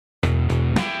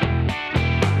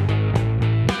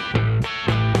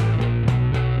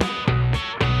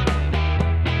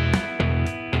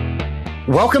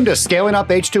Welcome to Scaling Up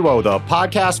H2O, the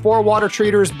podcast for water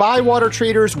treaters by water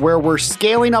treaters, where we're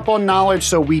scaling up on knowledge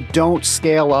so we don't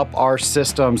scale up our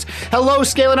systems. Hello,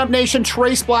 Scaling Up Nation.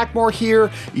 Trace Blackmore here,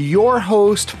 your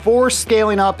host for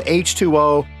Scaling Up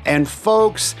H2O. And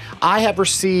folks, I have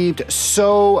received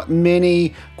so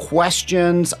many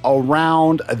questions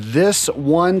around this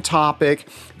one topic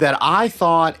that I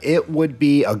thought it would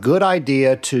be a good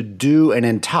idea to do an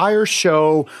entire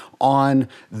show on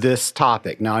this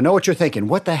topic. Now, I know what you're thinking.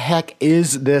 What the heck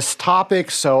is this topic?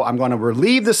 So I'm going to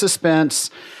relieve the suspense.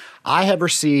 I have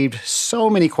received so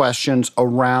many questions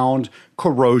around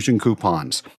corrosion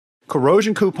coupons.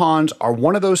 Corrosion coupons are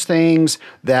one of those things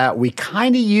that we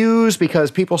kind of use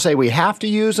because people say we have to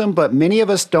use them, but many of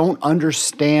us don't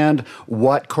understand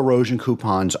what corrosion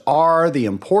coupons are, the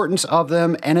importance of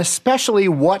them, and especially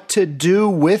what to do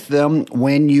with them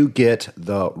when you get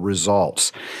the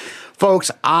results. Folks,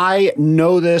 I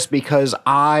know this because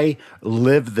I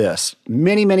lived this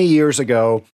many, many years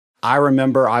ago. I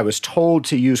remember I was told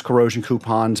to use corrosion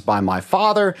coupons by my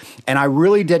father, and I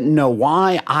really didn't know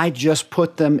why. I just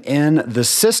put them in the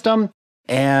system,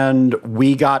 and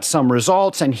we got some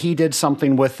results, and he did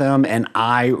something with them, and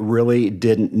I really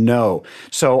didn't know.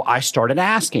 So I started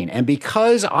asking, and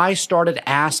because I started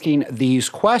asking these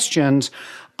questions,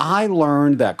 I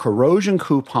learned that corrosion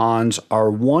coupons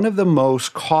are one of the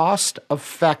most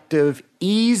cost-effective,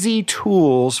 easy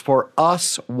tools for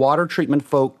us water treatment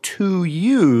folk to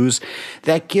use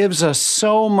that gives us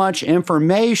so much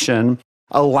information,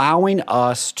 allowing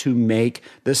us to make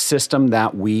the system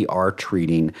that we are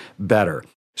treating better.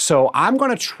 So I'm going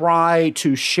to try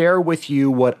to share with you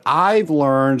what I've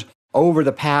learned over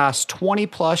the past 20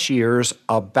 plus years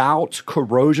about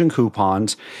corrosion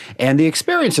coupons and the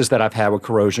experiences that I've had with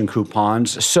corrosion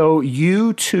coupons, so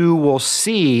you too will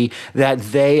see that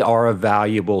they are a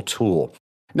valuable tool.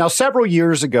 Now, several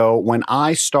years ago, when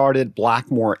I started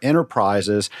Blackmore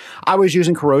Enterprises, I was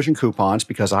using corrosion coupons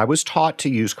because I was taught to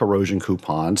use corrosion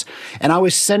coupons, and I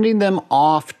was sending them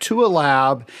off to a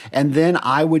lab, and then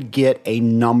I would get a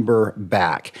number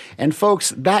back. And folks,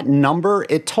 that number,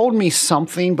 it told me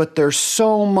something, but there's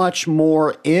so much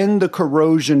more in the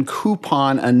corrosion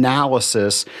coupon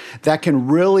analysis that can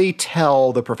really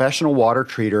tell the professional water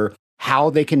treater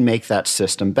how they can make that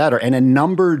system better. And a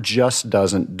number just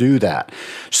doesn't do that.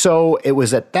 So it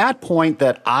was at that point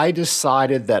that I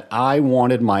decided that I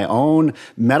wanted my own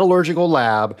metallurgical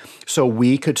lab so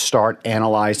we could start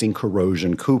analyzing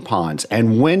corrosion coupons.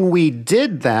 And when we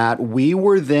did that, we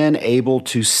were then able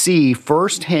to see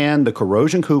firsthand the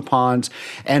corrosion coupons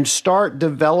and start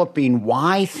developing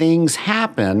why things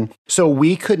happen, so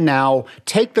we could now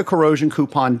take the corrosion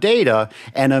coupon data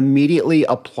and immediately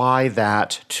apply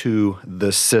that to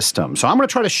the system. So I'm going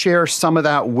to try to share some of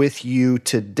that with you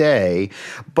today.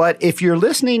 But if you're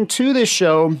listening to this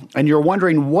show and you're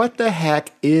wondering what the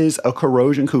heck is a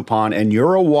corrosion coupon and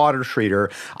you're a water treater,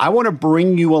 I want to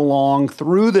bring you along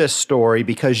through this story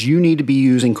because you need to be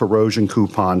using corrosion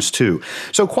coupons too.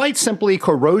 So quite simply,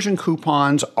 corrosion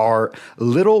coupons are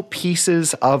little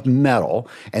pieces of metal,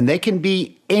 and they can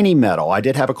be any metal. I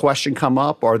did have a question come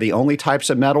up. Are the only types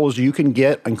of metals you can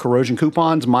get in corrosion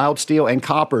coupons mild steel and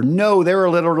copper? No, there are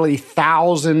literally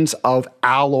thousands of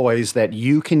alloys that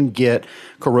you can get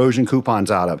corrosion coupons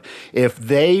out of. If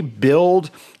they build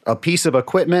a piece of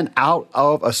equipment out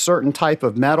of a certain type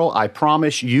of metal, I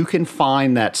promise you can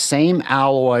find that same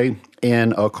alloy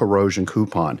in a corrosion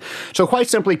coupon. So quite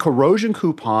simply, corrosion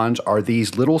coupons are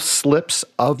these little slips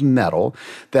of metal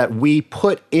that we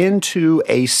put into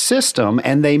a system,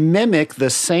 and they mimic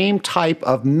the same type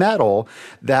of metal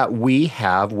that we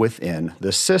have within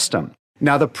the system.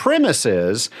 Now, the premise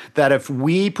is that if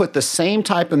we put the same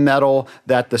type of metal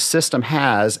that the system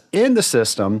has in the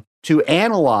system to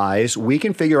analyze, we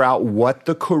can figure out what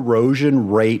the corrosion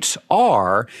rates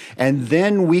are, and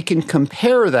then we can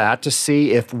compare that to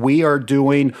see if we are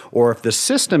doing, or if the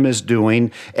system is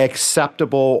doing,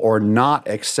 acceptable or not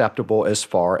acceptable as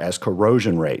far as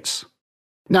corrosion rates.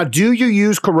 Now, do you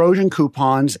use corrosion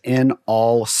coupons in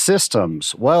all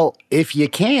systems? Well, if you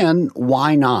can,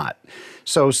 why not?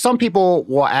 So some people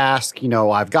will ask,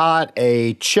 I've got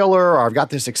a chiller, or I've got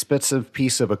this expensive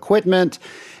piece of equipment,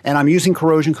 and I'm using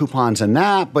corrosion coupons in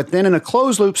that, but then in a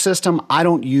closed loop system, I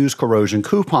don't use corrosion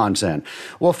coupons in.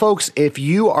 Well, folks, if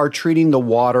you are treating the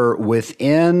water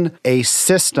within a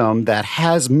system that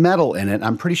has metal in it,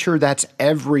 I'm pretty sure that's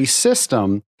every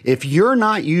system. If you're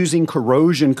not using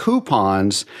corrosion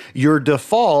coupons, your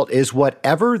default is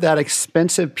whatever that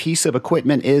expensive piece of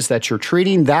equipment is that you're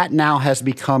treating, that now has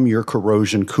become your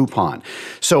corrosion coupon.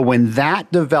 So when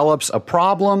that develops a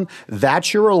problem,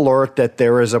 that's your alert that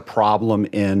there is a problem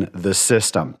in the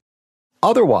system.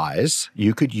 Otherwise,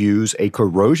 you could use a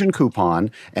corrosion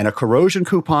coupon, and a corrosion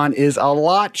coupon is a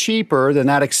lot cheaper than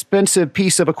that expensive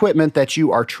piece of equipment that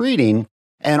you are treating.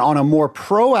 And on a more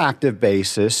proactive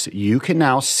basis, you can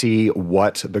now see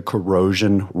what the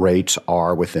corrosion rates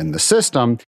are within the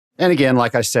system. And again,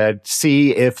 like I said,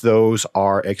 see if those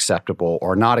are acceptable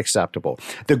or not acceptable.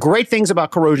 The great things about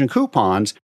corrosion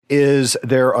coupons is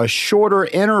they're a shorter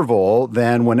interval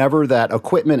than whenever that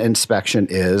equipment inspection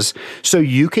is, so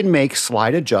you can make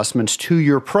slight adjustments to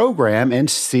your program and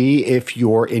see if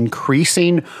you're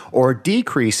increasing or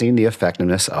decreasing the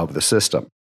effectiveness of the system.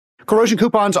 Corrosion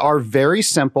coupons are very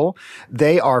simple.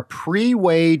 They are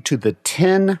pre-weighed to the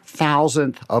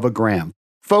 10,000th of a gram.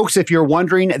 Folks, if you're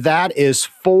wondering, that is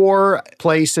 4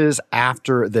 places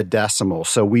after the decimal.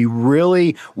 So we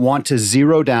really want to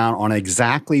zero down on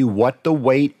exactly what the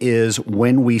weight is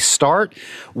when we start.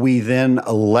 We then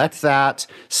let that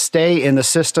stay in the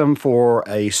system for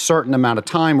a certain amount of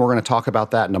time. We're going to talk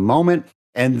about that in a moment.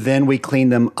 And then we clean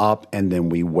them up and then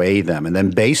we weigh them. And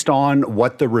then based on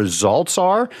what the results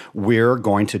are, we're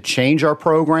going to change our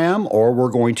program or we're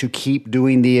going to keep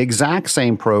doing the exact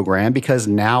same program because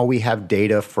now we have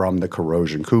data from the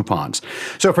corrosion coupons.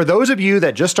 So for those of you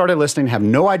that just started listening, have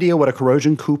no idea what a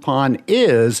corrosion coupon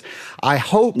is, I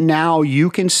hope now you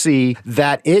can see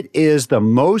that it is the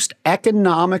most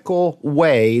economical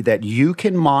way that you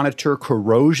can monitor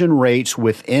corrosion rates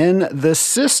within the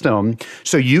system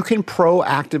so you can proactively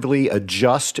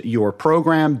adjust your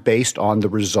program based on the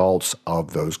results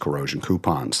of those corrosion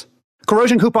coupons.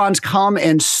 Corrosion coupons come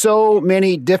in so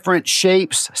many different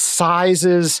shapes,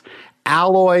 sizes,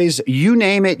 alloys, you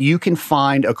name it, you can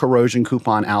find a corrosion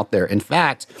coupon out there. In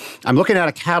fact, I'm looking at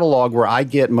a catalog where I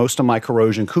get most of my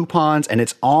corrosion coupons, and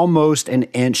it's almost an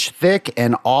inch thick,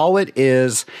 and all it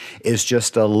is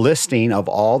just a listing of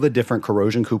all the different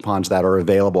corrosion coupons that are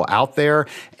available out there,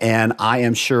 and I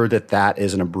am sure that that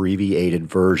is an abbreviated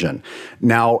version.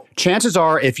 Now, chances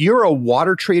are, if you're a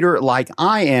water treater like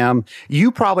I am,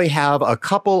 you probably have a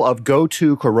couple of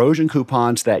go-to corrosion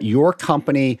coupons that your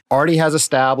company already has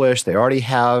established. They already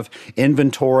have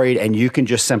inventoried, and you can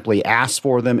just simply ask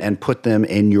for them and put them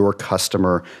in your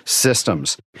customer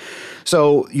systems.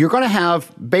 So you're going to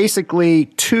have basically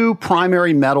 2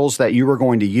 primary metals that you are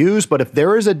going to use, but if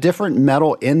there is a different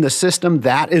metal in the system,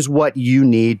 that is what you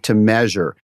need to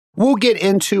measure. We'll get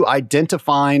into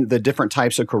identifying the different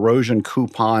types of corrosion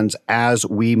coupons as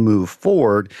we move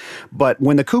forward, but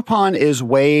when the coupon is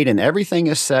weighed and everything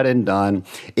is said and done,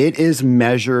 it is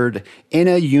measured in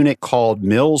a unit called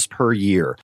mils per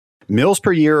year. Mils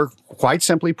per year, quite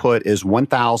simply put, is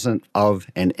 1,000th of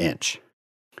an inch.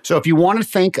 So if you want to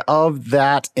think of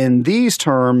that in these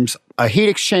terms, a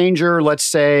heat exchanger, let's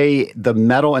say the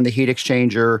metal in the heat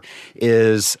exchanger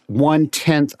is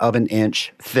 1/10 of an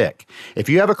inch thick. If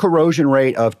you have a corrosion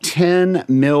rate of 10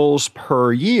 mils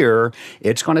per year,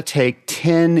 it's going to take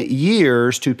 10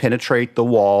 years to penetrate the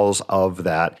walls of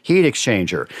that heat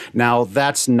exchanger. Now,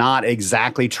 that's not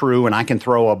exactly true, and I can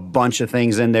throw a bunch of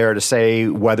things in there to say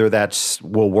whether that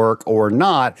will work or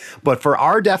not, but for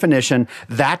our definition,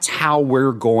 that's how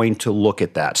we're going to look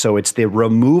at that. So it's the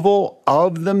removal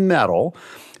of the metal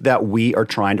that we are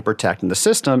trying to protect in the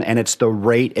system, and it's the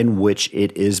rate in which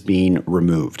it is being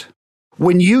removed.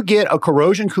 When you get a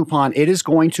corrosion coupon, it is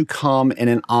going to come in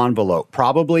an envelope,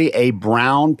 probably a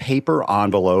brown paper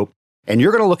envelope. And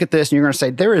you're going to look at this and you're going to say,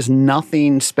 there is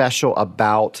nothing special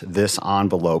about this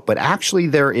envelope. But actually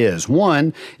there is.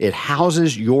 One, it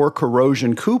houses your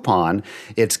corrosion coupon.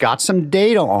 It's got some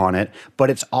data on it, but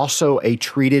it's also a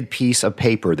treated piece of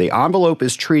paper. The envelope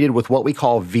is treated with what we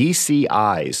call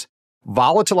VCIs,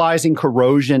 volatilizing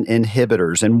corrosion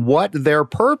inhibitors. And what their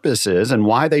purpose is and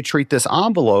why they treat this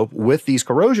envelope with these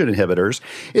corrosion inhibitors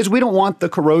is we don't want the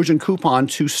corrosion coupon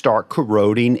to start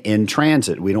corroding in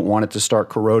transit. We don't want it to start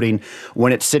corroding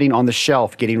when it's sitting on the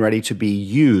shelf getting ready to be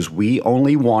used. We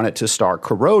only want it to start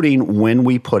corroding when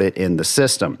we put it in the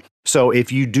system. So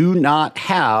if you do not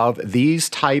have these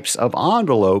types of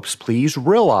envelopes, please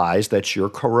realize that your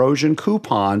corrosion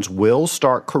coupons will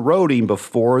start corroding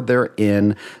before they're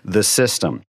in the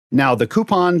system. Now, the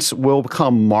coupons will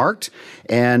come marked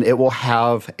and it will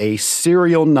have a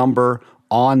serial number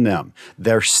on them.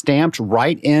 They're stamped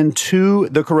right into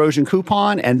the corrosion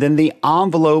coupon, and then the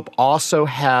envelope also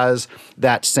has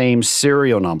that same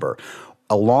serial number.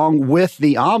 Along with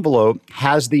the envelope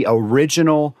has the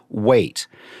original weight.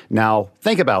 Now,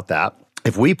 think about that.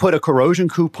 If we put a corrosion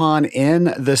coupon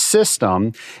in the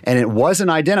system and it wasn't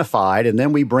identified, and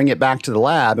then we bring it back to the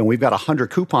lab and we've got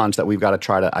 100 coupons that we've got to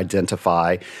try to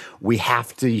identify, we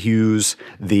have to use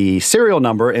the serial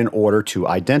number in order to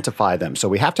identify them. So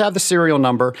we have to have the serial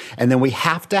number, and then we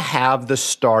have to have the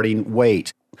starting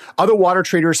weight. Other water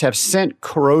treaters have sent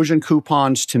corrosion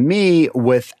coupons to me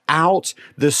without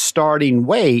the starting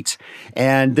weight,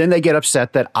 and then they get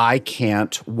upset that I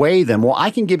can't weigh them. Well, I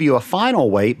can give you a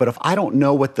final weight, but if I don't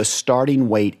know what the starting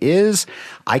weight is,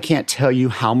 I can't tell you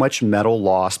how much metal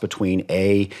loss between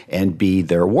A and B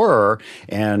there were,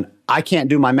 and I can't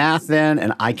do my math then,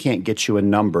 and I can't get you a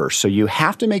number. So you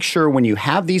have to make sure when you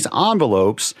have these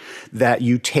envelopes that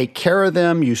you take care of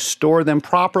them, you store them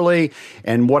properly.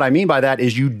 And what I mean by that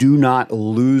is you do not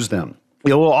lose them.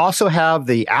 It will also have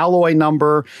the alloy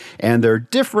number, and there are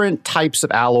different types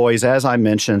of alloys, as I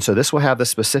mentioned. So this will have the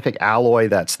specific alloy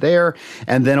that's there,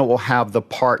 and then it will have the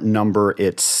part number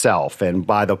itself. And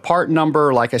by the part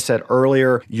number, like I said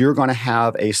earlier, you're going to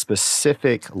have a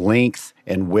specific length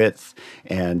and width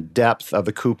and depth of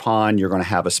the coupon. You're going to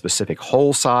have a specific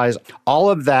hole size.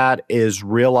 All of that is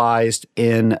realized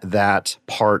in that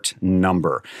part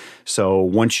number. So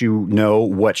once you know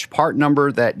which part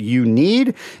number that you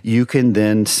need, you can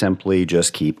then simply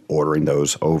just keep ordering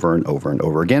those over and over and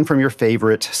over again from your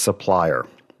favorite supplier.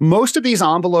 Most of these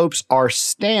envelopes are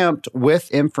stamped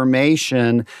with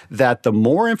information that the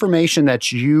more information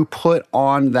that you put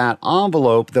on that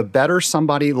envelope, the better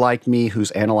somebody like me who's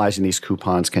analyzing these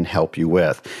coupons can help you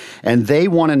with. And they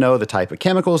want to know the type of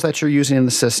chemicals that you're using in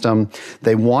the system.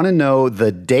 They want to know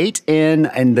the date in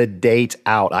and the date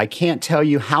out. I can't tell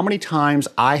you how many times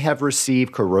I have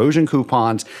received corrosion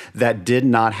coupons that did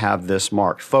not have this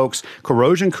marked. Folks,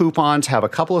 corrosion coupons have a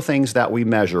couple of things that we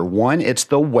measure. One, it's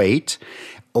the weight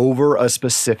over a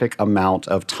specific amount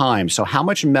of time. So how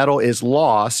much metal is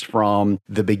lost from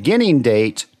the beginning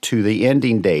date to the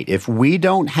ending date? If we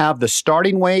don't have the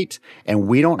starting weight and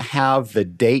we don't have the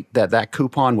date that that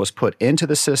coupon was put into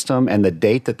the system and the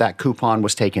date that that coupon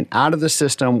was taken out of the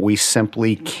system, we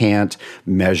simply can't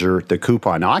measure the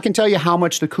coupon. Now, I can tell you how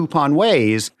much the coupon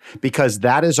weighs because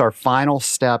that is our final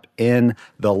step in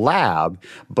the lab,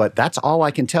 but that's all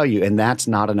I can tell you, and that's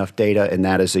not enough data, and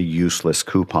that is a useless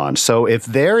coupon. So if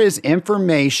there is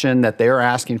information that they're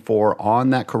asking for on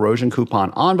that corrosion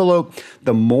coupon envelope,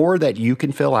 the more that you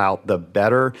can fill out, the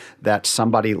better that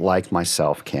somebody like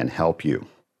myself can help you.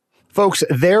 Folks,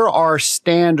 there are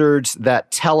standards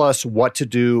that tell us what to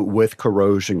do with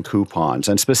corrosion coupons.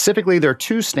 And specifically, there are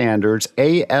two standards,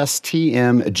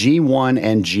 ASTM G1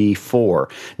 and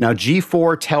G4. Now,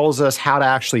 G4 tells us how to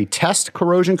actually test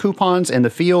corrosion coupons in the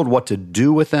field, what to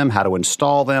do with them, how to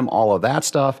install them, all of that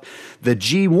stuff. The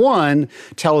G1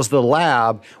 tells the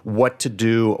lab what to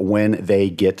do when they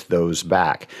get those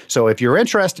back. So if you're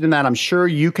interested in that, I'm sure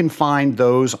you can find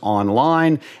those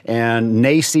online. And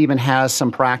NACE even has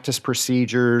some practice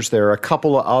procedures. There are a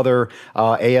couple of other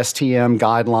ASTM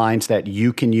guidelines that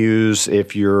you can use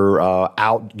if you're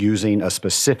out using a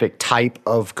specific type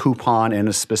of coupon in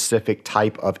a specific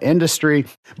type of industry.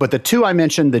 But the two I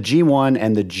mentioned, the G1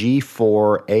 and the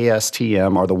G4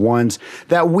 ASTM, are the ones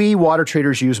that we water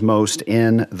treaters use most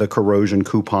in the corrosion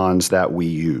coupons that we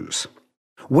use.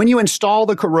 When you install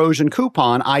the corrosion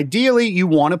coupon, ideally you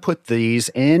want to put these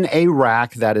in a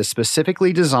rack that is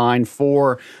specifically designed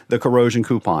for the corrosion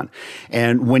coupon.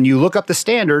 And when you look up the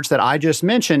standards that I just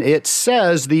mentioned, it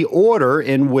says the order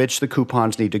in which the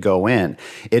coupons need to go in.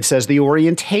 It says the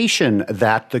orientation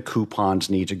that the coupons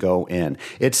need to go in.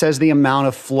 It says the amount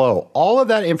of flow. All of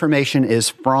that information is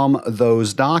from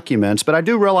those documents, but I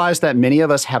do realize that many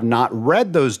of us have not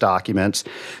read those documents.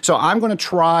 So I'm going to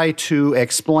try to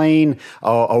explain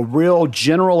a real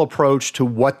general approach to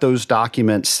what those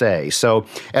documents say. So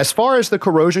as far as the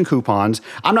corrosion coupons,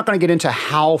 I'm not going to get into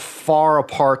how far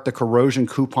apart the corrosion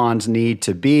coupons need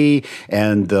to be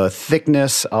and the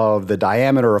thickness of the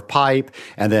diameter of pipe,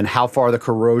 and then how far the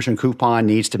corrosion coupon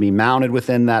needs to be mounted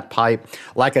within that pipe.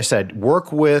 Like I said,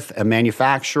 work with a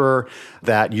manufacturer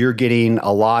that you're getting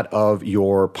a lot of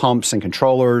your pumps and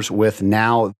controllers with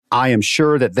now. I am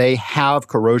sure that they have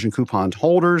corrosion coupon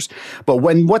holders, but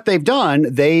what they've done,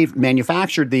 they've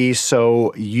manufactured these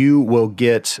so you will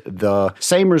get the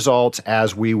same results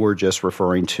as we were just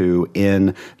referring to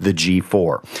in the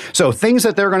G4. So things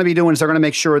that they're going to be doing is they're going to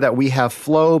make sure that we have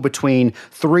flow between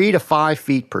 3 to 5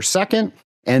 feet per second,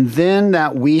 and then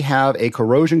that we have a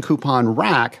corrosion coupon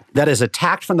rack that is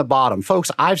attacked from the bottom.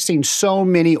 Folks, I've seen so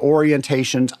many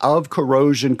orientations of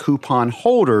corrosion coupon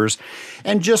holders,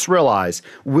 and just realize,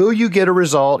 will you get a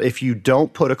result if you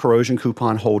don't put a corrosion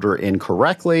coupon holder in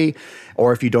correctly,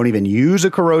 or if you don't even use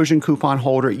a corrosion coupon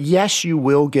holder? Yes, you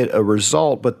will get a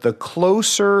result, but the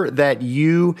closer that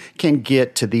you can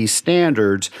get to these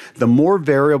standards, the more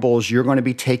variables you're going to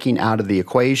be taking out of the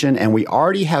equation, and we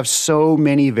already have so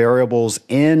many variables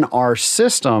in our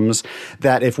systems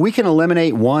that if we can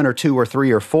eliminate one or two or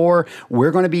three or four,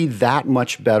 we're going to be that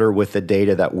much better with the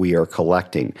data that we are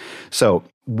collecting. So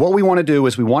what we want to do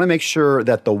is we want to make sure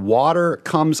that the water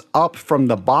comes up from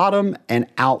the bottom and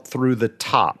out through the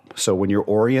top. So when you're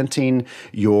orienting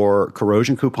your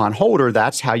corrosion coupon holder,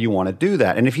 that's how you want to do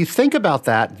that. And if you think about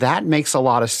that, that makes a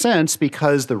lot of sense,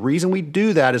 because the reason we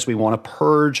do that is we want to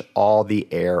purge all the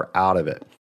air out of it.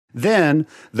 Then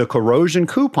the corrosion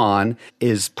coupon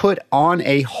is put on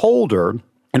a holder.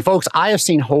 And folks, I have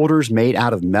seen holders made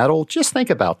out of metal. Just think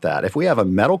about that. If we have a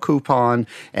metal coupon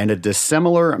and a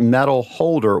dissimilar metal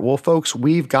holder, well, folks,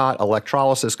 we've got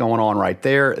electrolysis going on right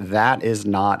there. That is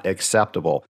not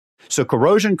acceptable. So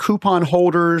corrosion coupon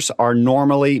holders are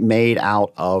normally made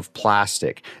out of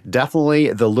plastic.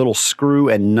 Definitely the little screw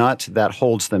and nut that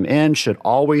holds them in should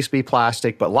always be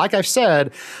plastic. But like I've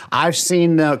said, I've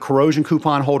seen the corrosion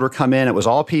coupon holder come in. It was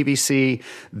all PVC.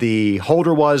 The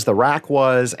holder was, the rack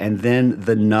was, and then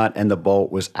the nut and the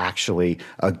bolt was actually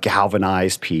a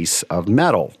galvanized piece of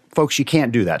metal. Folks, you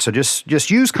can't do that. So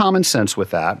just use common sense with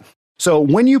that. So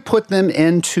when you put them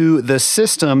into the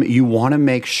system, you want to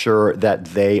make sure that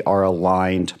they are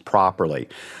aligned properly.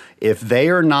 If they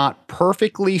are not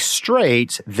perfectly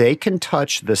straight, they can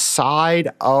touch the side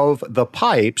of the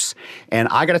pipes. And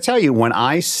I got to tell you, when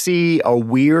I see a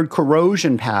weird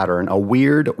corrosion pattern, a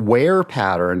weird wear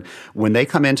pattern, when they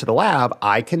come into the lab,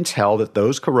 I can tell that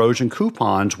those corrosion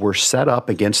coupons were set up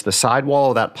against the sidewall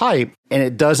of that pipe, and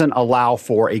it doesn't allow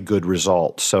for a good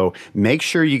result. So make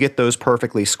sure you get those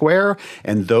perfectly square,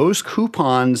 and those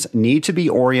coupons need to be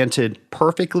oriented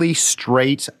perfectly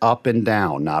straight up and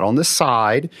down, not on the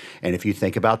side. And if you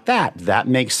think about that, that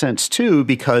makes sense too,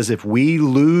 because if we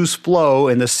lose flow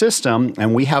in the system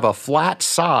and we have a flat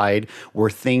side where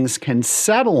things can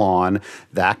settle on,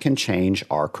 that can change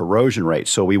our corrosion rate.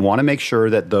 So we want to make sure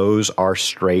that those are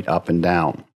straight up and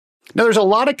down. Now, there's a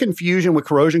lot of confusion with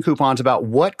corrosion coupons about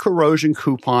what corrosion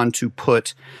coupon to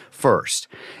put first.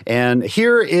 And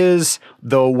here is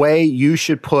the way you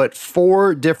should put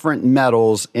 4 different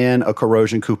metals in a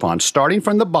corrosion coupon, starting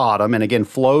from the bottom. And again,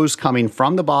 flows coming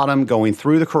from the bottom, going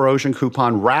through the corrosion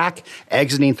coupon rack,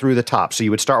 exiting through the top. So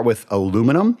you would start with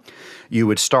aluminum. You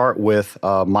would start with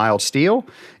mild steel.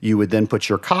 You would then put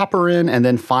your copper in, and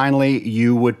then finally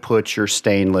you would put your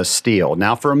stainless steel.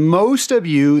 Now, for most of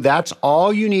you, that's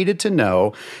all you needed to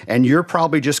know, and you're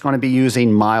probably just going to be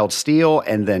using mild steel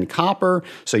and then copper.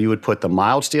 So you would put the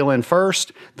mild steel in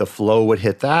first, the flow would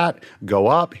hit that, go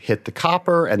up, hit the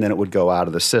copper, and then it would go out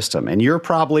of the system. And you're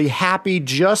probably happy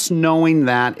just knowing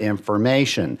that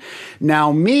information.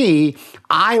 Now,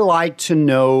 I like to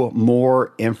know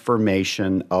more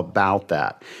information about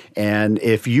that. And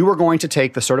if you are going to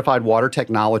take the Certified Water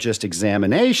Technologist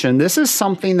examination, this is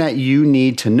something that you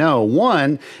need to know.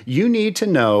 One, you need to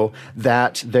know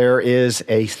that there is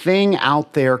a thing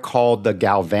out there called the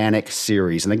galvanic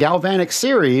series. And the galvanic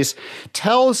series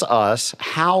tells us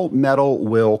how metal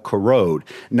will corrode.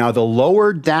 Now, the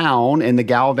lower down in the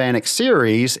galvanic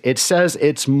series, it says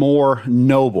it's more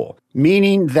noble,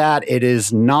 meaning that it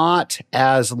is not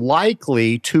as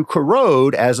likely to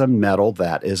corrode as a metal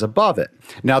that is above it.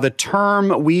 Now, the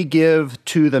term we give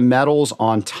to the metals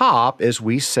on top is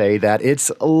we say that it's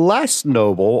less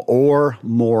noble or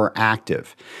more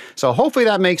active. So hopefully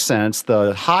that makes sense.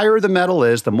 The higher the metal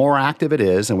is, the more active it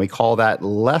is, and we call that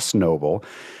less noble.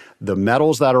 The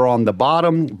metals that are on the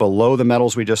bottom, below the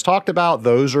metals we just talked about,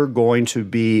 those are going to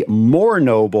be more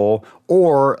noble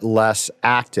or less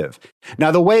active.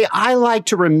 Now, the way I like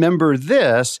to remember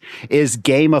this is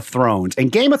Game of Thrones.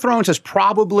 And Game of Thrones is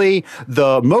probably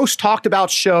the most talked about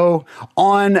show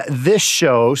on this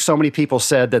show. So many people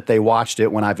said that they watched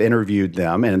it when I've interviewed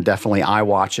them, and definitely I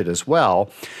watch it as well.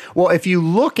 Well, if you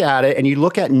look at it and you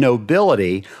look at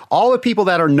nobility, all the people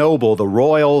that are noble, the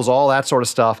royals, all that sort of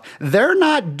stuff, they're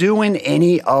not doing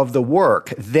any of the work.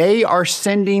 They are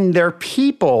sending their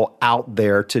people out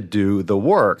there to do the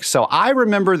work. So I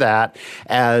remember that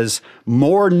as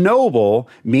more noble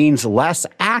means less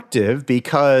active,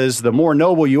 because the more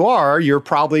noble you are, you're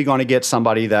probably going to get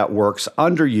somebody that works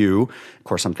under you. Of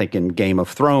course, I'm thinking Game of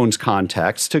Thrones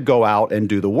context, to go out and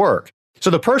do the work. So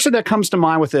the person that comes to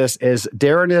mind with this is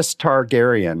Daenerys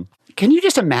Targaryen. Can you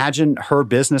just imagine her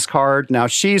business card? Now,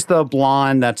 she's the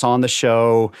blonde that's on the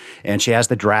show, and she has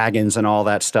the dragons and all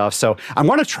that stuff. So I'm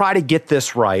going to try to get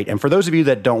this right. And for those of you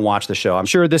that don't watch the show, I'm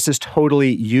sure this is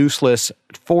totally useless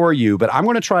for you, but I'm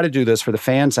going to try to do this for the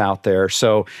fans out there.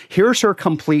 So here's her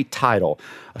complete title.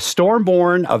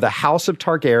 Stormborn of the House of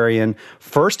Targaryen,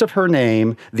 first of her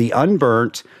name, the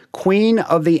Unburnt, Queen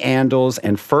of the Andals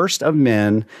and First of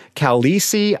Men,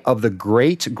 Khaleesi of the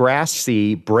Great Grass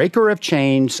Sea, Breaker of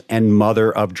Chains, and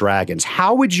Mother of Dragons.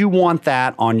 How would you want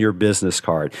that on your business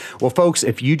card? Well, folks,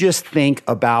 if you just think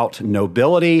about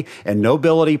nobility, and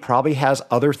nobility probably has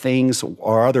other things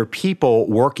or other people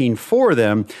working for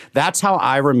them, that's how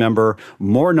I remember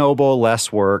more noble,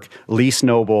 less work, least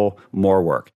noble, more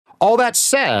work. All that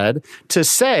said, to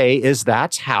say is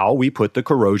that's how we put the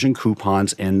corrosion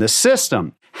coupons in the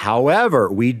system.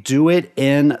 However, we do it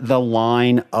in the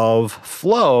line of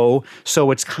flow, so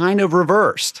it's kind of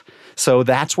reversed. So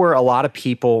that's where a lot of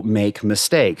people make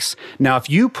mistakes. Now, if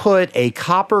you put a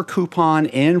copper coupon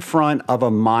in front of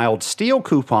a mild steel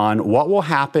coupon, what will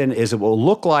happen is it will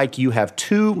look like you have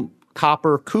two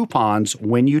copper coupons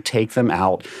when you take them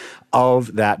out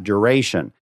of that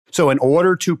duration. So in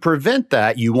order to prevent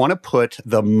that, you want to put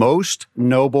the most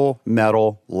noble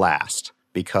metal last.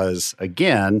 Because,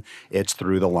 again, it's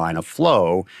through the line of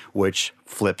flow, which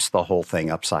flips the whole thing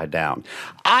upside down.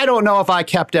 I don't know if I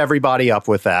kept everybody up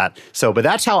with that, but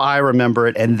that's how I remember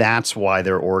it, and that's why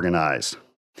they're organized.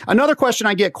 Another question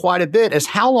I get quite a bit is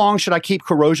how long should I keep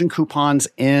corrosion coupons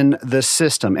in the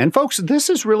system? And folks, this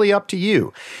is really up to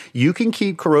you. You can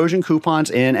keep corrosion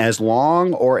coupons in as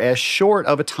long or as short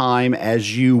of a time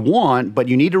as you want, but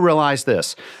you need to realize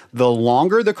this. The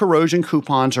longer the corrosion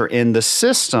coupons are in the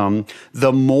system,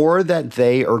 the more that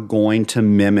they are going to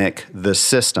mimic the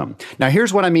system. Now,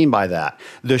 here's what I mean by that.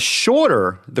 The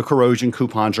shorter the corrosion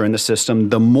coupons are in the system,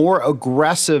 the more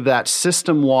aggressive that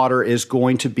system water is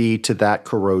going to be to that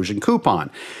corrosion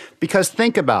coupon. Because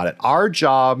think about it, our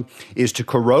job is to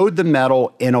corrode the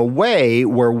metal in a way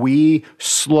where we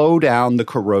slow down the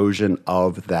corrosion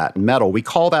of that metal. We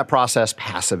call that process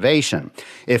passivation.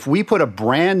 If we put a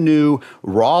brand new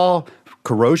raw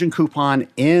corrosion coupon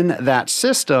in that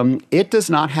system, it does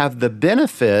not have the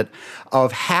benefit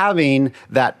of having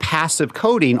that passive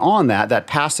coating on that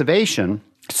passivation.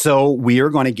 So we are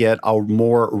going to get a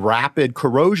more rapid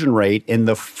corrosion rate in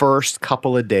the first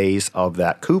couple of days of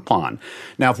that coupon.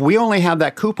 Now, if we only have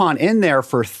that coupon in there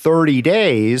for 30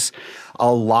 days,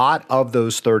 a lot of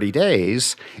those 30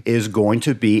 days is going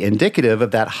to be indicative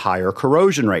of that higher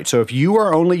corrosion rate. So if you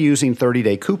are only using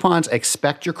 30-day coupons,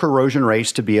 expect your corrosion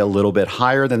rates to be a little bit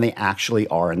higher than they actually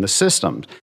are in the system.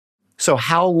 So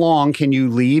how long can you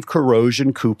leave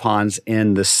corrosion coupons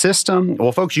in the system?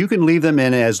 Well, folks, you can leave them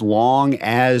in as long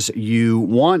as you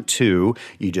want to.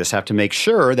 You just have to make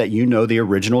sure that you know the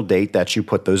original date that you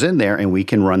put those in there, and we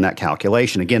can run that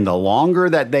calculation. Again, the longer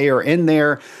that they are in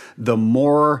there, the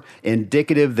more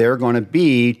indicative they're going to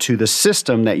be to the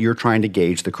system that you're trying to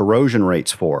gauge the corrosion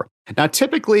rates for. Now,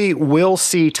 typically, we'll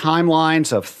see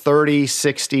timelines of 30,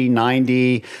 60,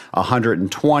 90,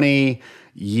 120,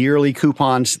 yearly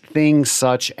coupons, things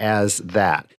such as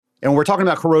that. And we're talking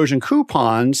about corrosion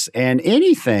coupons and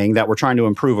anything that we're trying to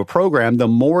improve a program, the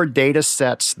more data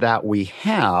sets that we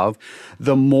have,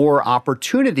 the more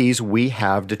opportunities we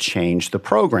have to change the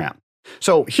program.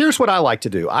 So here's what I like to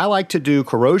do. I like to do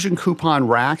corrosion coupon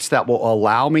racks that will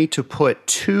allow me to put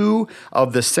two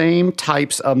of the same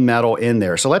types of metal in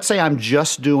there. So let's say I'm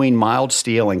just doing mild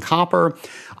steel and copper.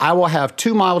 I will have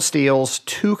two mild steels,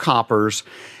 two coppers,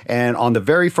 and on the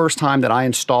very first time that I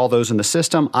install those in the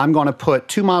system, I'm going to put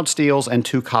two mild steels and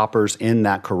two coppers in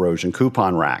that corrosion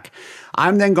coupon rack.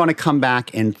 I'm then going to come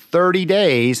back in 30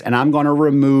 days and I'm going to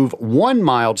remove one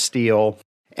mild steel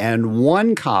and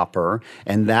one copper,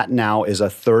 and that now is a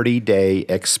 30-day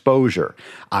exposure.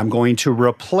 I'm going to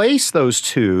replace those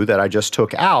two that I just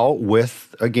took out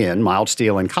with, again, mild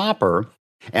steel and copper.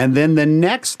 And then the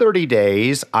next 30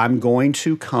 days, I'm going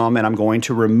to come and I'm going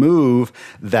to remove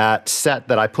that set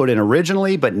that I put in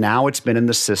originally, but now it's been in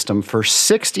the system for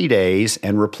 60 days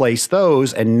and replace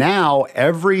those. And now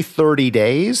every 30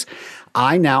 days,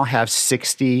 I now have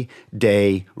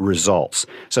 60-day results.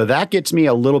 So that gets me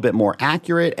a little bit more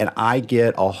accurate, and I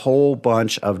get a whole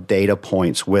bunch of data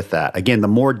points with that. Again, the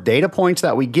more data points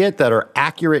that we get that are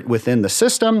accurate within the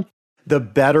system, the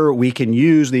better we can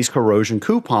use these corrosion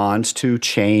coupons to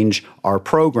change our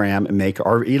program and make,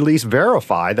 or at least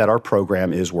verify that our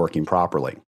program is working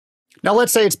properly. Now,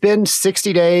 let's say it's been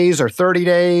 60 days or 30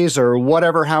 days or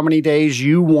whatever, how many days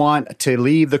you want to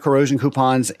leave the corrosion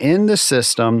coupons in the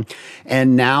system,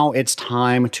 and now it's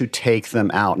time to take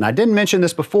them out. And I didn't mention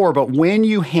this before, but when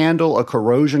you handle a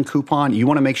corrosion coupon, you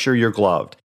want to make sure you're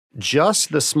gloved.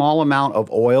 Just the small amount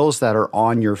of oils that are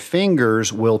on your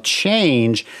fingers will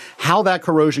change how that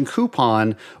corrosion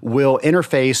coupon will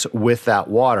interface with that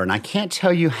water. And I can't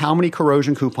tell you how many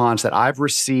corrosion coupons that I've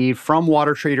received from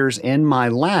water treaters in my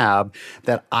lab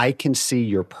that I can see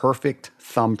your perfect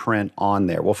thumbprint on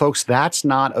there. Well, folks, that's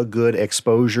not a good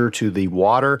exposure to the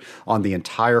water on the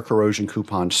entire corrosion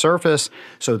coupon surface,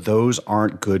 so those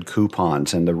aren't good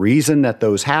coupons. And the reason that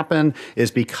those happen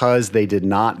is because they did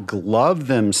not glove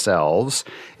themselves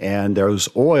and those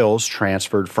oils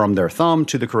transferred from their thumb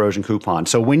to the corrosion coupon.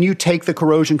 So when you take the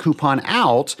corrosion coupon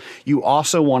out, you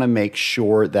also want to make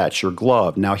sure that you're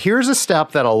gloved. Now, here's a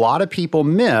step that a lot of people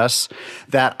miss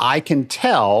that I can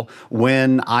tell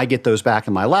when I get those back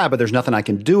in my lab, but there's nothing I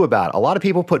can do about it. A lot of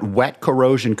people put wet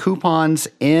corrosion coupons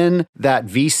in that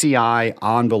VCI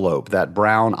envelope, that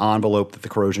brown envelope that the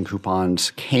corrosion coupons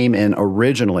came in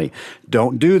originally.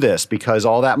 Don't do this because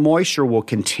all that moisture will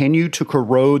continue to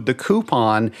corrode the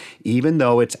coupon even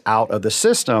though it's out of the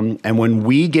system. And when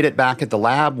we get it back at the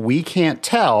lab, we can't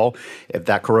tell if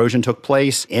that corrosion took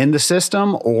place in the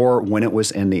system or when it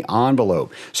was in the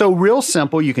envelope. So real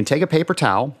simple, you can take a paper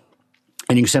towel,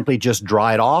 and you can simply just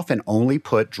dry it off and only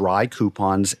put dry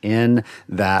coupons in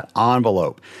that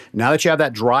envelope. Now that you have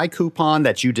that dry coupon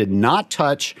that you did not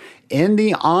touch in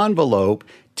the envelope,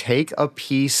 take a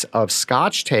piece of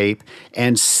Scotch tape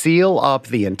and seal up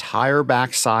the entire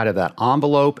back side of that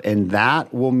envelope, and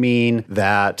that will mean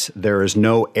that there is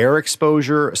no air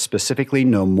exposure, specifically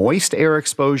no moist air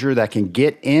exposure that can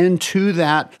get into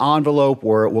that envelope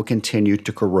where it will continue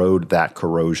to corrode that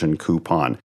corrosion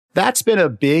coupon. That's been a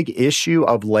big issue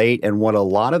of late and what a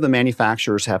lot of the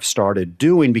manufacturers have started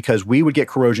doing, because we would get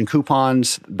corrosion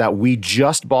coupons that we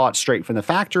just bought straight from the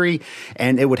factory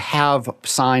and it would have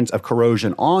signs of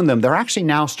corrosion on them. They're actually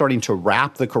now starting to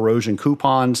wrap the corrosion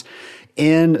coupons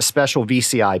in special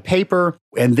VCI paper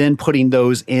and then putting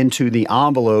those into the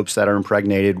envelopes that are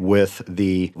impregnated with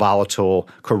the volatile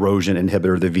corrosion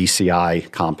inhibitor, the VCI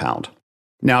compound.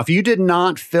 Now, if you did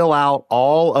not fill out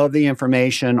all of the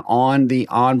information on the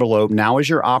envelope, now is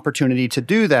your opportunity to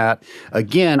do that.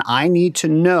 Again, I need to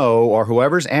know, or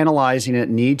whoever's analyzing it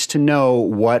needs to know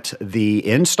what the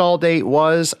install date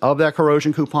was of that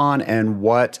corrosion coupon and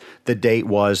what the date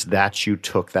was that you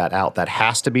took that out. That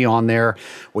has to be on there.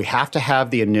 We have to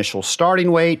have the initial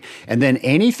starting weight, and then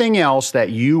anything else that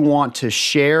you want to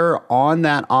share on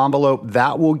that envelope,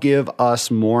 that will give us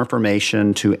more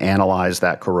information to analyze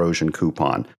that corrosion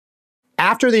coupon.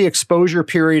 After the exposure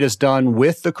period is done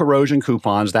with the corrosion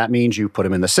coupons, that means you put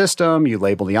them in the system, you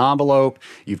label the envelope,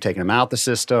 you've taken them out the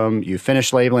system, you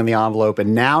finish labeling the envelope,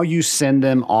 and now you send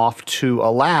them off to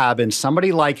a lab and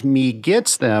somebody like me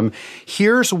gets them.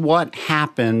 Here's what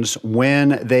happens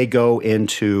when they go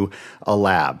into a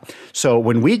lab. So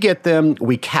when we get them,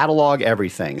 we catalog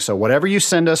everything. So whatever you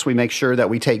send us, we make sure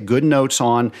that we take good notes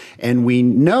on, and we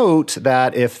note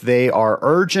that if they are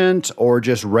urgent or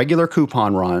just regular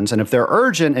coupon runs, and if they're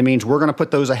urgent, it means we're going to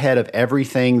put those ahead of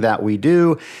everything that we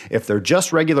do. If they're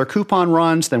just regular coupon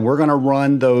runs, then we're going to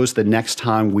run those the next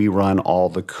time we run all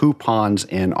the coupons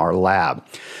in our lab.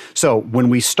 So when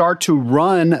we start to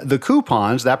run the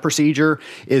coupons, that procedure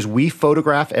is we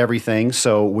photograph everything.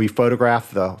 So we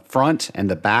photograph the front and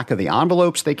the back of the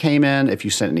envelopes they came in. If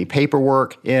you sent any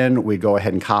paperwork in, we go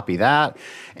ahead and copy that.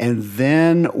 And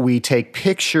then we take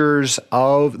pictures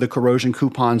of the corrosion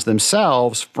coupons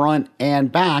themselves, front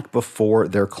and back, before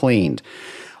they're cleaned.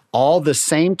 All the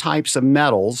same types of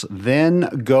metals then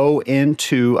go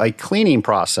into a cleaning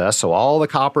process. So all the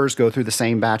coppers go through the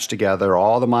same batch together.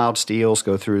 All the mild steels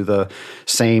go through the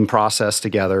same process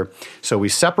together. So we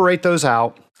separate those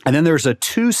out. And then there's a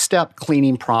two-step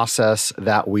cleaning process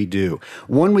that we do.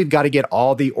 One, we've got to get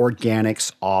all the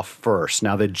organics off first.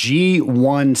 Now, the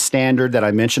G1 standard that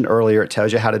I mentioned earlier, it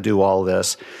tells you how to do all of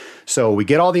this. So we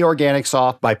get all the organics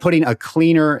off by putting a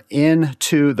cleaner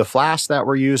into the flask that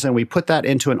we're using. We put that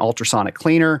into an ultrasonic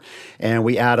cleaner, and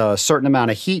we add a certain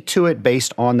amount of heat to it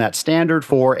based on that standard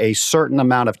for a certain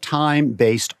amount of time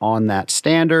based on that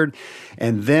standard.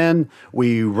 And then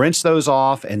we rinse those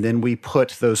off, and then we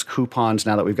put those coupons,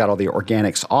 now that we've got all the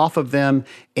organics off of them,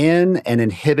 in an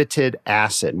inhibited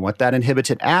acid. And what that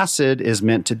inhibited acid is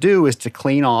meant to do is to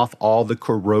clean off all the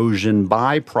corrosion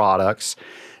byproducts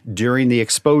during the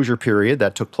exposure period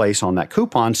that took place on that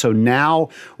coupon. So now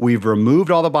we've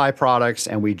removed all the byproducts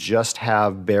and we just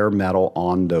have bare metal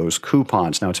on those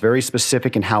coupons. Now, it's very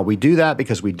specific in how we do that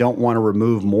because we don't want to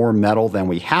remove more metal than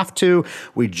we have to.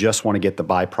 We just want to get the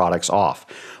byproducts off.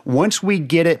 Once we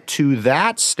get it to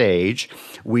that stage,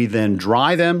 we then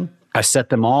dry them. I set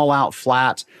them all out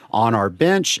flat on our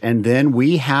bench, and then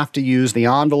we have to use the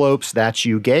envelopes that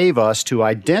you gave us to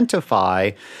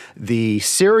identify the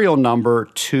serial number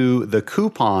to the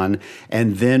coupon,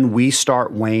 and then we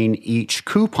start weighing each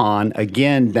coupon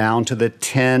again down to the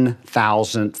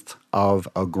 10,000th of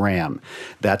a gram.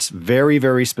 That's very,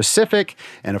 very specific.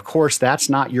 And of course, that's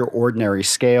not your ordinary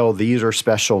scale. These are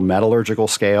special metallurgical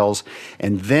scales.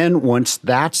 And then once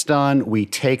that's done, we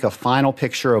take a final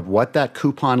picture of what that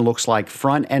coupon looks like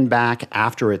front and back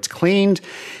after it's cleaned.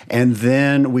 And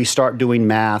then we start doing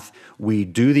math. We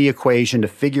do the equation to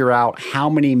figure out how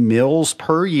many mils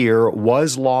per year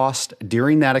was lost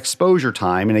during that exposure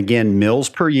time. And again, mils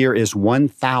per year is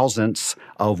 1/1000th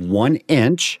of 1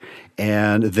 inch.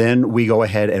 And then we go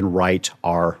ahead and write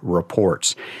our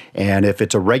reports. And if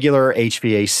it's a regular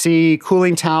HVAC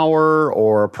cooling tower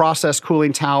or a process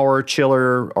cooling tower,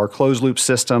 chiller, or closed loop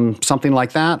system, something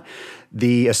like that,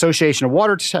 the Association of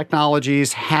Water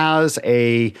Technologies has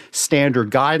a standard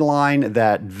guideline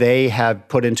that they have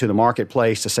put into the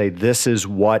marketplace to say this is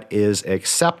what is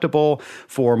acceptable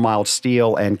for mild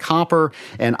steel and copper.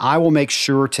 And I will make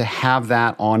sure to have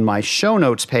that on my show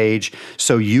notes page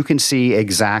so you can see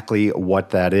exactly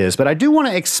what that is. But I do want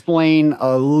to explain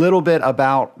a little bit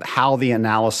about how the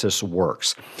analysis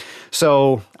works.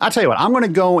 So I'll tell you what, I'm going to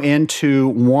go into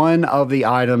one of the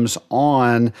items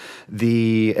on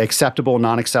the acceptable,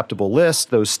 non-acceptable list,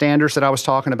 those standards that I was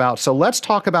talking about. So let's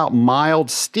talk about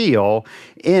mild steel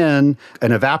in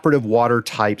an evaporative water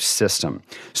type system.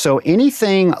 So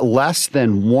anything less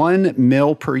than 1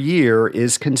 mil per year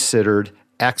is considered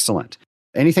excellent.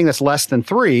 Anything that's less than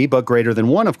 3, but greater than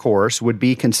 1, of course, would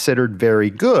be considered very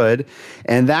good.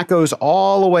 And that goes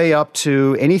all the way up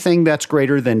to anything that's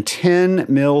greater than 10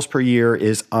 mils per year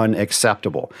is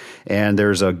unacceptable. And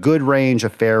there's a good range, a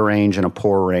fair range, and a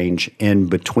poor range in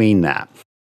between that.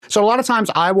 So a lot of times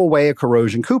I will weigh a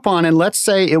corrosion coupon, and let's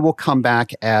say it will come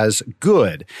back as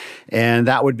good. And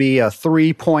that would be a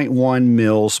 3.1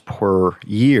 mils per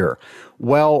year.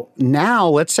 Well, now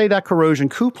let's say that corrosion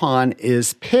coupon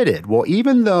is pitted. Well,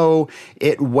 even though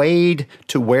it weighed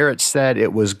to where it said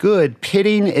it was good,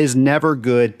 pitting is never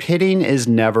good. Pitting is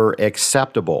never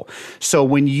acceptable. So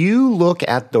when you look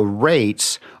at the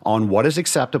rates on what is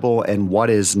acceptable and what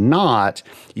is not,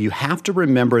 you have to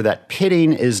remember that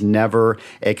pitting is never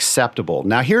acceptable.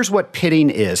 Now, here's what pitting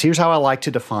is. Here's how I like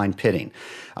to define pitting.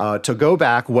 To go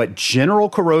back, what general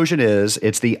corrosion is,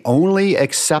 it's the only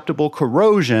acceptable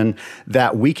corrosion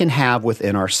that we can have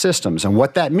within our systems. And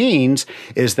what that means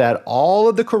is that all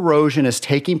of the corrosion is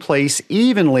taking place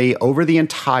evenly over the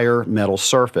entire metal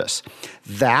surface.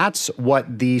 That's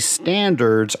what these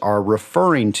standards are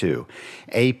referring to.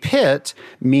 A pit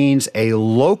means a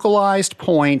localized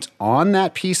point on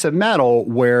that piece of metal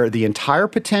where the entire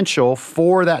potential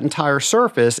for that entire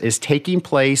surface is taking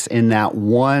place in that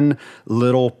one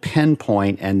little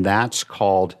pinpoint, and that's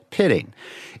called pitting.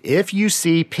 If you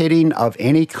see pitting of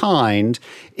any kind,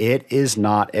 it is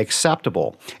not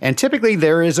acceptable. And typically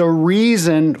there is a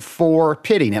reason for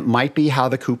pitting. It might be how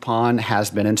the coupon has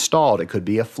been installed. It could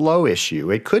be a flow issue.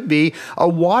 It could be a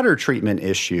water treatment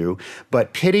issue.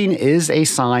 But pitting is a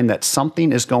sign that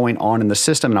something is going on in the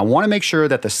system. And I want to make sure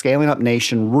that the Scaling Up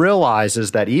Nation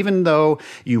realizes that even though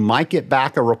you might get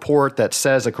back a report that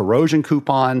says a corrosion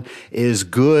coupon is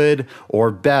good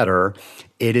or better,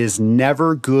 it is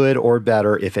never good or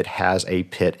better if it has a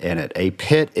pit in it. A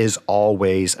pit is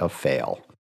always a fail.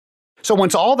 So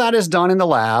once all that is done in the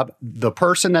lab, the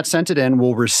person that sent it in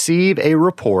will receive a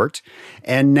report,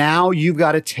 and now you've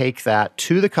got to take that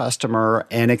to the customer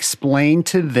and explain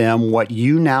to them what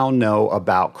you now know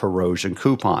about corrosion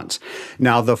coupons.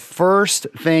 Now, the first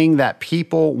thing that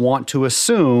people want to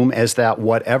assume is that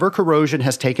whatever corrosion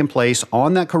has taken place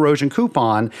on that corrosion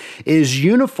coupon is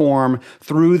uniform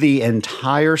through the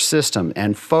entire system.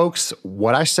 And folks,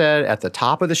 what I said at the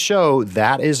top of the show,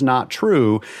 that is not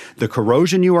true. The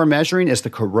corrosion you are measuring is the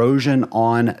corrosion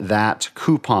on that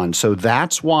coupon. So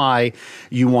that's why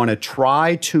you want to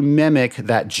try to mimic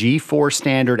that G4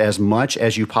 standard as much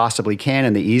as you possibly can.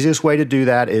 And the easiest way to do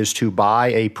that is to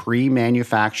buy a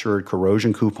pre-manufactured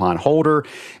corrosion coupon holder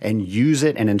and use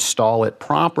it and install it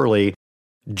properly.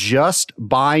 Just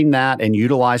buying that and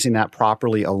utilizing that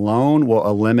properly alone will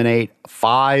eliminate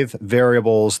 5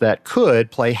 variables that could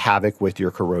play havoc with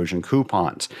your corrosion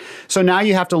coupons. So now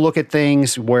you have to look at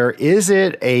things where, is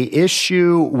it an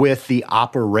issue with the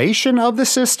operation of the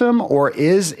system, or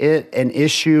is it an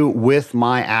issue with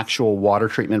my actual water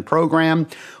treatment program,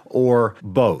 or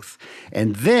both?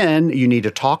 And then you need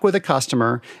to talk with a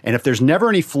customer. And if there's never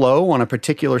any flow on a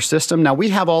particular system, now we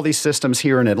have all these systems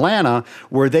here in Atlanta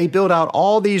where they build out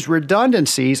all these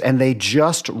redundancies and they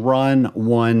just run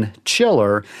one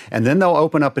chiller. And then they'll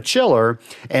open up a chiller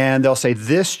and they'll say,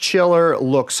 this chiller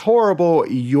looks horrible.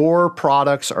 Your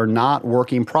products are not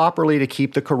working properly to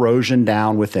keep the corrosion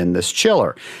down within this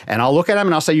chiller. And I'll look at them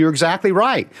and I'll say, you're exactly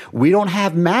right. We don't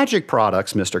have magic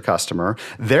products, Mr. Customer.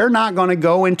 They're not going to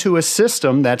go into a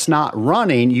system that's not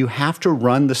running. You have to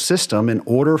run the system in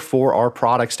order for our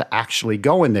products to actually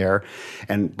go in there.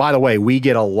 And by the way, we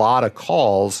get a lot of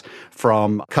calls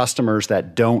from customers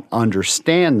that don't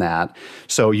understand that.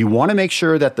 So you want to make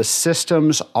sure that the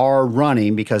systems are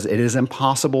running, because it is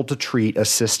impossible to treat a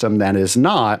system that is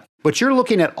not. But you're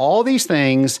looking at all these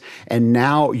things, and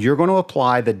now you're going to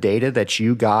apply the data that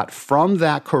you got from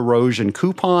that corrosion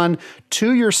coupon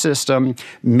to your system,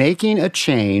 making a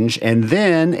change, and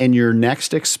then in your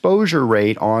next exposure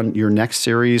rate on your next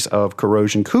series of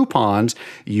corrosion coupons,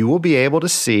 you will be able to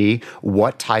see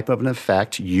what type of an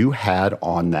effect you had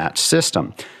on that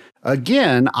system.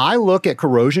 Again, I look at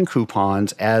corrosion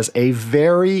coupons as a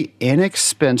very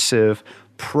inexpensive,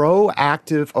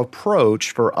 proactive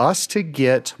approach for us to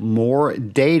get more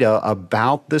data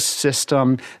about the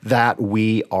system that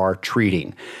we are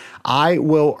treating. I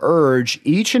will urge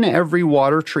each and every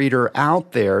water treater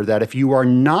out there that if you are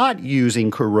not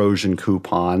using corrosion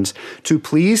coupons, to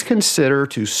please consider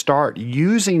to start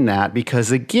using that,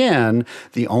 because again,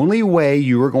 the only way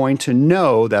you are going to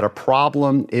know that a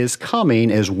problem is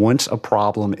coming is once a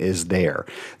problem is there.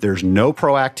 There's no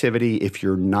proactivity if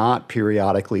you're not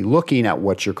periodically looking at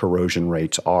what your corrosion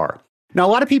rates are. Now,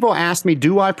 a lot of people ask me,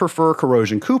 do I prefer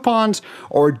corrosion coupons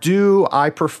or do I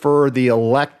prefer the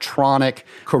electronic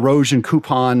corrosion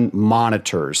coupon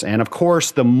monitors? And of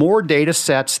course, the more data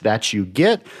sets that you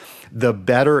get, the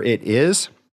better it is.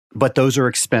 But those are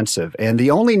expensive. And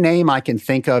the only name I can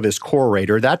think of is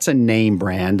Corator. That's a name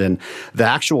brand. And the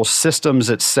actual systems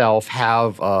itself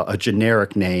have a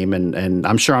generic name. And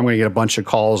I'm sure I'm going to get a bunch of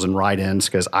calls and write-ins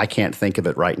because I can't think of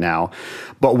it right now.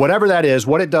 But whatever that is,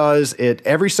 what it does, it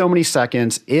every so many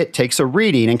seconds, it takes a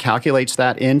reading and calculates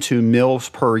that into mils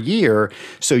per year.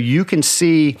 So you can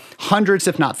see hundreds,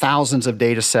 if not thousands, of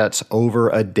data sets over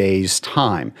a day's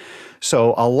time.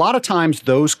 So a lot of times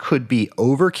those could be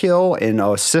overkill in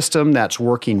a system that's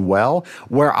working well.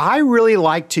 Where I really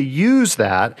like to use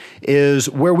that is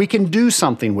where we can do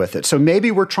something with it. So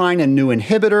maybe we're trying a new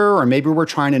inhibitor, or maybe we're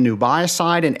trying a new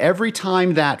biocide, and every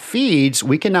time that feeds,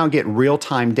 we can now get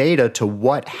real-time data to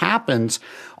what happens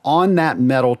on that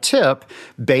metal tip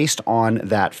based on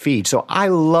that feed. So I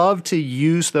love to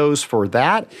use those for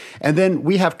that. And then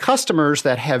we have customers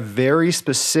that have very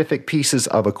specific pieces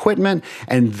of equipment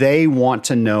and they want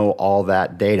to know all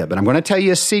that data. But I'm going to tell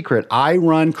you a secret. I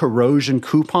run corrosion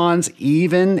coupons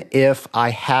even if I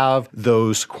have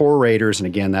those Corators, and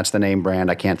again, that's the name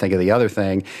brand, I can't think of the other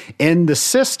thing, in the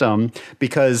system,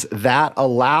 because that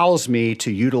allows me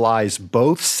to utilize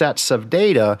both sets of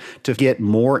data to get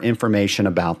more information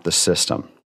about the system.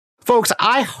 Folks,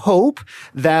 I hope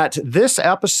that this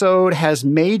episode has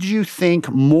made you think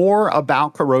more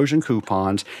about corrosion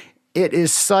coupons. It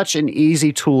is such an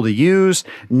easy tool to use.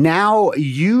 Now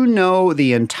you know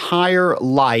the entire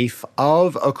life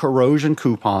of a corrosion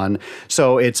coupon.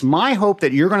 So it's my hope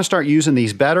that you're going to start using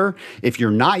these better. If you're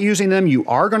not using them, you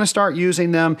are going to start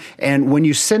using them. And when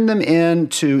you send them in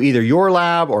to either your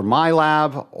lab or my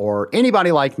lab or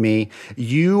anybody like me,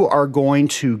 you are going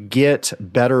to get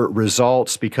better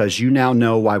results because you now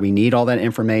know why we need all that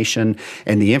information.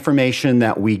 And the information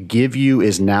that we give you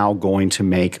is now going to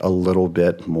make a little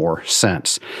bit more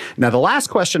sense. Now, the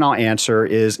last question I'll answer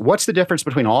is, what's the difference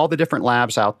between all the different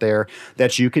labs out there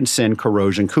that you can send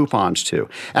corrosion coupons to?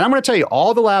 And I'm going to tell you,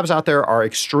 all the labs out there are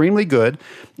extremely good,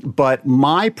 but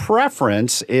my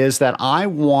preference is that I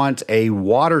want a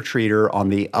water treater on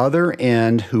the other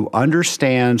end who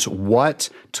understands what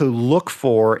to look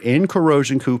for in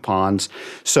corrosion coupons.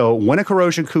 So when a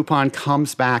corrosion coupon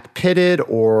comes back pitted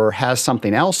or has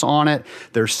something else on it,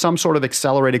 there's some sort of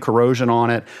accelerated corrosion on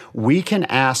it, we can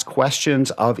ask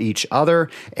questions of each other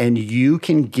and you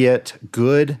can get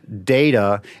good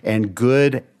data and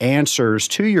good answers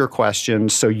to your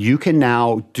questions so you can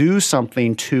now do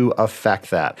something to affect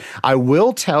that. I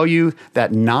will tell you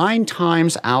that 9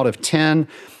 times out of 10,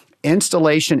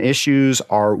 Installation issues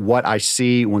are what I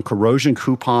see when corrosion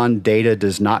coupon data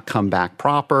does not come back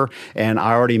proper. And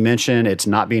I already mentioned it's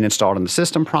not being installed in the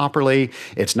system properly.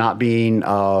 It's not being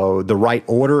the right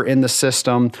order in the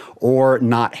system, or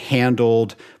not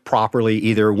handled properly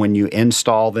either when you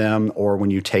install them or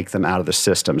when you take them out of the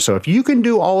system. So if you can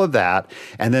do all of that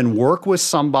and then work with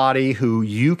somebody who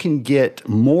you can get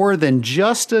more than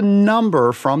just a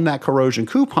number from that corrosion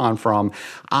coupon from,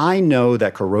 I know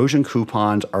that corrosion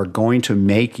coupons are going to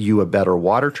make you a better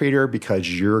water treater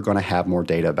because you're going to have more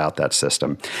data about that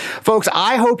system. Folks,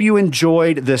 I hope you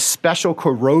enjoyed this special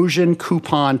corrosion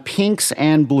coupon pinks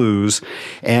and blues.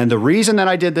 And the reason that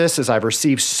I did this is I've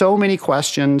received so many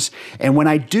questions. And when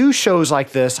I do shows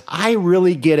like this, I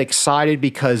really get excited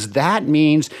because that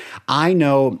means I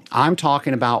know I'm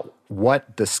talking about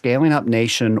what the Scaling Up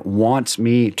Nation wants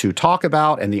me to talk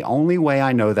about. And the only way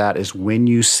I know that is when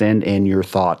you send in your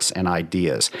thoughts and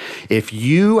ideas. If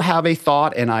you have a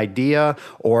thought, an idea,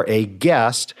 or a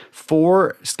guest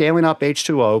for Scaling Up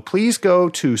H2O, please go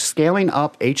to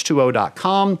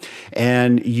scalinguph2o.com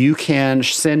and you can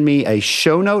send me a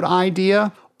show note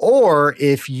idea. Or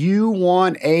if you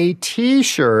want a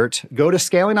t-shirt, go to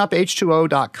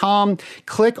scalinguph2o.com,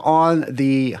 click on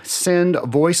the send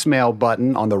voicemail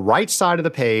button on the right side of the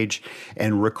page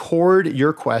and record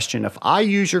your question. If I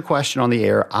use your question on the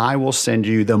air, I will send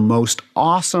you the most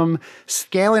awesome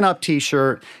Scaling Up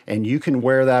t-shirt, and you can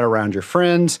wear that around your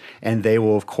friends, and they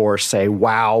will, of course, say,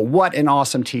 wow, what an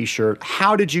awesome t-shirt.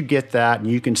 How did you get that?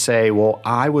 And you can say, well,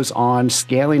 I was on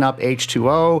Scaling Up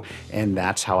H2O, and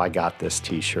that's how I got this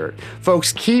t-shirt.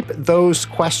 Folks, keep those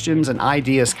questions and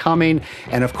ideas coming.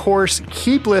 And of course,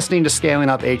 keep listening to Scaling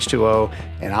Up H2O.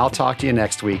 And I'll talk to you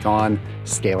next week on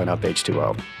Scaling Up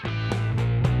H2O.